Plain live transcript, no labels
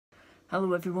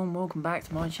Hello everyone, welcome back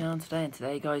to my channel today, and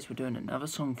today guys we're doing another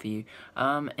song for you.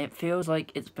 It feels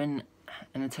like it's been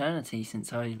an eternity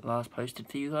since I last posted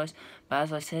for you guys, but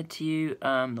as I said to you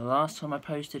the last time I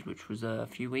posted, which was a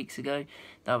few weeks ago,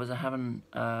 that was having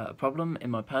a problem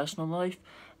in my personal life.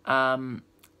 But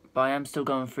I am still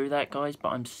going through that, guys, but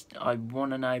I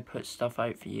want to now put stuff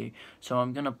out for you. So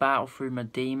I'm going to battle through my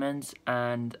demons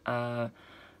and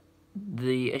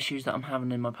the issues that I'm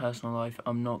having in my personal life.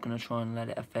 I'm not going to try and let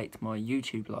it affect my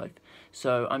YouTube life.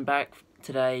 So I'm back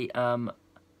today.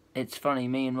 It's funny,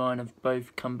 me and Ryan have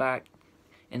both come back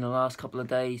in the last couple of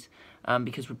days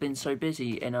because we've been so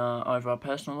busy in either our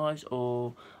personal lives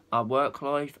or our work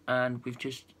life, and we've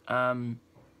just not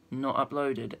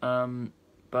uploaded.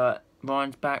 But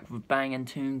Ryan's back with Bang &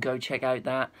 Tune. Go check out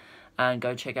that, and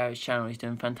go check out his channel. He's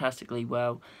doing fantastically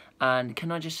well. And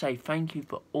can I just say thank you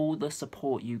for all the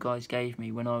support you guys gave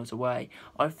me when I was away.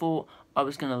 I thought I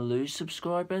was going to lose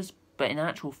subscribers, but in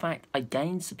actual fact I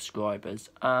gained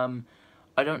subscribers. I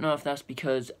don't know if that's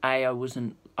because I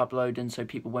wasn't uploading, so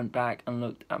people went back and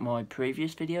looked at my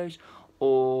previous videos,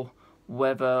 or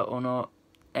whether or not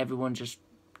everyone just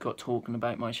got talking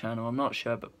about my channel. I'm not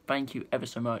sure, but thank you ever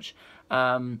so much.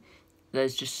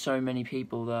 There's just so many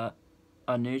people that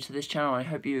are new to this channel. I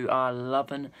hope you are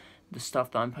loving the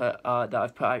stuff that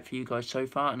I've put out for you guys so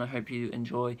far, and I hope you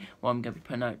enjoy what I'm going to be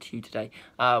putting out to you today.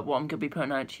 What I'm going to be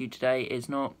putting out to you today is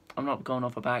I'm not going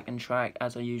off a backing track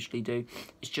as I usually do.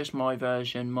 It's just my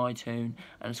version, my tune,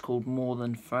 and it's called More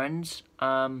Than Friends.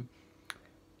 And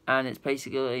it's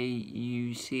basically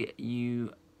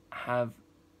you have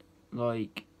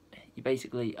like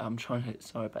basically I'm trying to,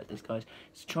 sorry about this guys,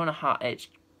 it's kind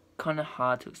of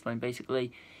hard to explain.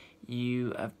 Basically,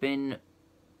 you have been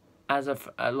as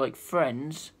like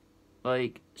friends,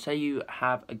 like say you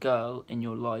have a girl in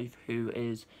your life who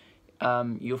is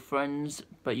your friends,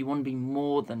 but you want to be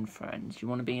more than friends. You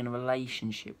want to be in a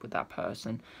relationship with that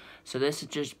person. So this is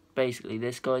just basically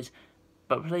this, guys.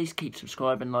 But please keep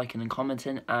subscribing, liking and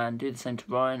commenting, and do the same to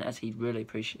Ryan, as he'd really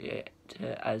appreciate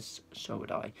it, as so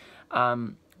would I.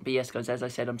 But yes guys, as I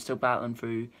said, I'm still battling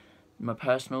through my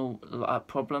personal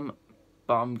problem,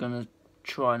 but I'm gonna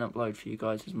try and upload for you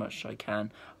guys as much as I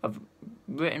can. I've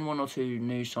written 1 or 2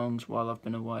 new songs while I've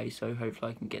been away, so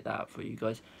hopefully I can get that up for you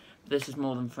guys. This is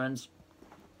More Than Friends.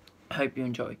 Hope you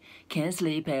enjoy. Can't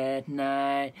sleep at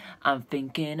night, I'm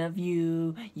thinking of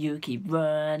you. You keep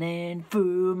running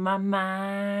through my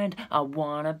mind. I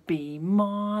wanna be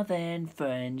more than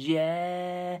friends,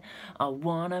 yeah. I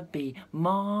wanna be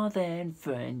more than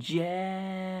friends,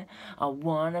 yeah. I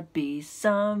wanna be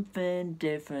something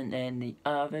different than the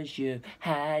others you've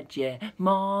had, yeah.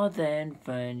 More than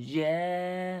friends,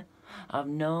 yeah. I've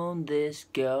known this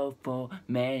girl for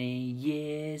many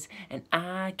years, and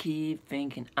I keep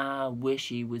thinking I wish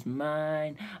she was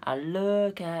mine. I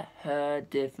look at her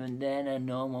different than a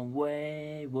normal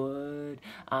way would.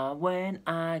 When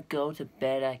I go to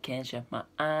bed I can't shut my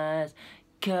eyes,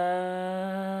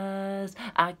 'cause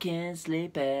I can't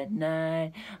sleep at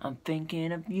night. I'm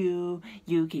thinking of you,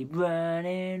 you keep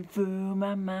running through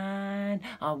my mind.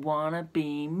 I wanna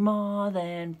be more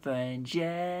than friends,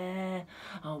 yeah.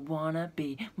 I wanna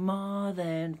be more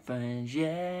than friends,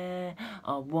 yeah.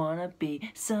 I wanna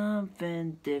be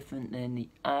something different than the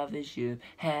others you've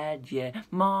had, yeah.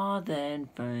 More than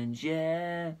friends,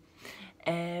 yeah.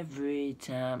 Every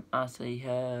time I see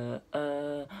her,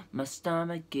 my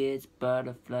stomach gets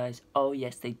butterflies, oh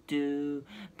yes they do.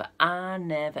 But I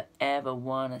never ever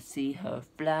wanna see her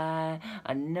fly.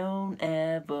 I don't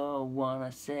ever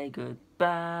wanna say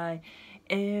goodbye.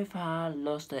 If I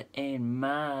lost her in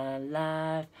my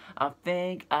life, I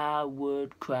think I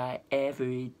would cry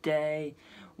every day.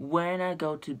 When I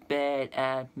go to bed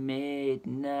at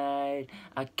midnight,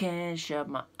 I can't shut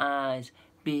my eyes,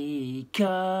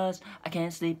 because I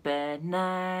can't sleep at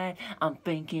night. I'm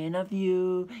thinking of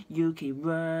you, you keep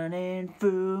running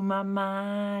through my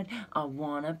mind. I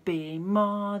wanna be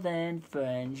more than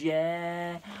friends,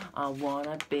 yeah. I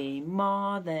wanna be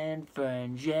more than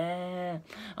friends, yeah.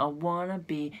 I wanna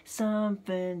be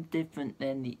something different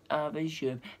than the others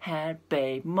you've had,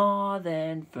 babe. More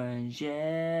than friends,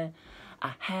 yeah.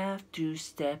 I have to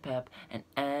step up and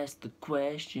ask the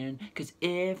question, 'cause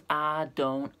if I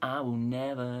don't, I will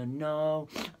never know.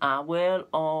 I will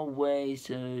always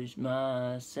judge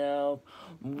myself.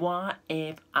 What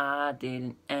if I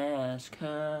didn't ask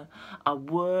her? I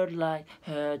would like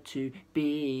her to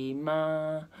be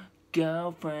my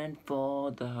girlfriend for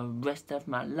the rest of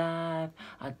my life.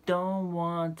 I don't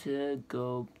want to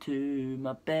go to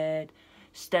my bed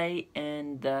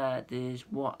stating that is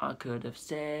what I could have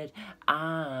said.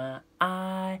 I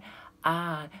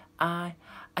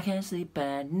I can't sleep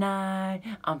at night,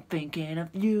 I'm thinking of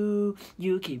you.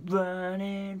 You keep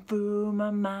running through my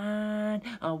mind.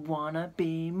 I wanna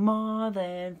be more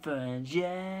than friends,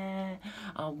 yeah.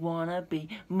 I wanna be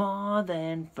more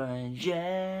than friends,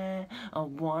 yeah. I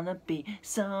wanna be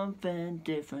something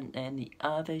different than the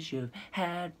others you've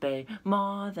had, babe.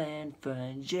 More than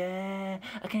friends, yeah.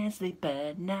 I can't sleep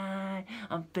at night,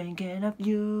 I'm thinking of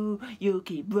you. You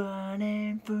keep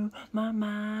running through my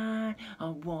mind. I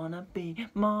wanna be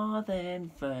more than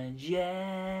friends,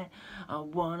 yeah. I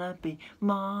wanna be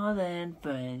more than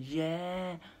friends,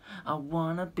 yeah. I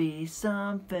wanna be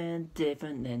something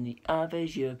different than the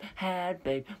others you've had,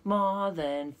 babe. More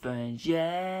than friends,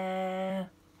 yeah.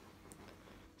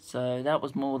 So that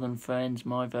was More Than Friends,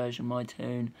 my version, my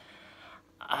tune.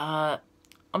 I'm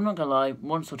not gonna lie,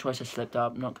 once or twice I slipped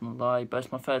up, I'm not gonna lie, but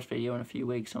it's my first video in a few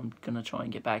weeks, so I'm gonna try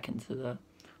and get back into the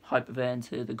hype of it,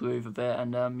 into the groove of it,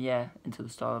 and yeah, into the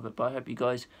style of it. But I hope you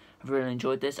guys have really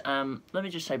enjoyed this. Let me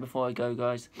just say before I go,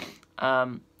 guys,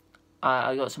 I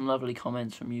got some lovely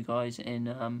comments from you guys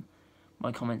in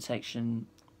my comment section,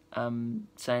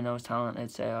 saying I was talented,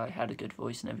 say I had a good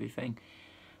voice and everything.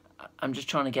 I'm just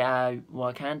trying to get out what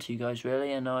I can to you guys,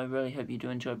 really, and I really hope you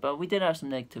do enjoy it. But we did have some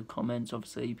negative comments.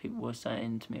 Obviously, people were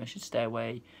saying to me I should stay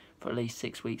away for at least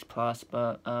 6 weeks plus,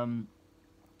 but I'm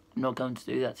not going to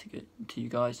do that to you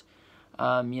guys.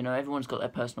 You know, everyone's got their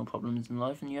personal problems in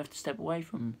life, and you have to step away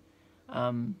from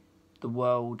the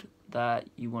world that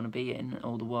you want to be in,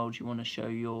 or the world you want to show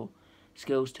your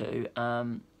skills to.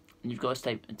 You've got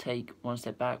to take one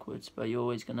step backwards, but you're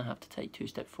always going to have to take 2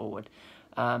 steps forward.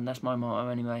 That's my motto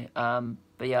anyway.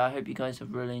 But yeah, I hope you guys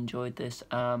have really enjoyed this,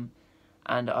 and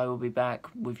I will be back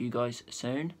with you guys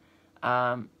soon.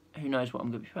 Who knows what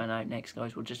I'm going to be putting out next,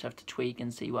 guys. We'll just have to tweak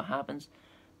and see what happens.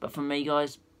 But from me,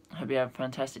 guys, I hope you have a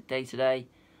fantastic day today.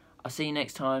 I'll see you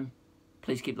next time.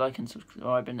 Please keep liking,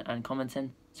 subscribing and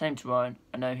commenting. Same to Ryan.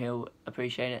 I know he'll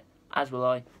appreciate it, as will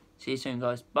I. See you soon,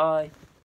 guys. Bye.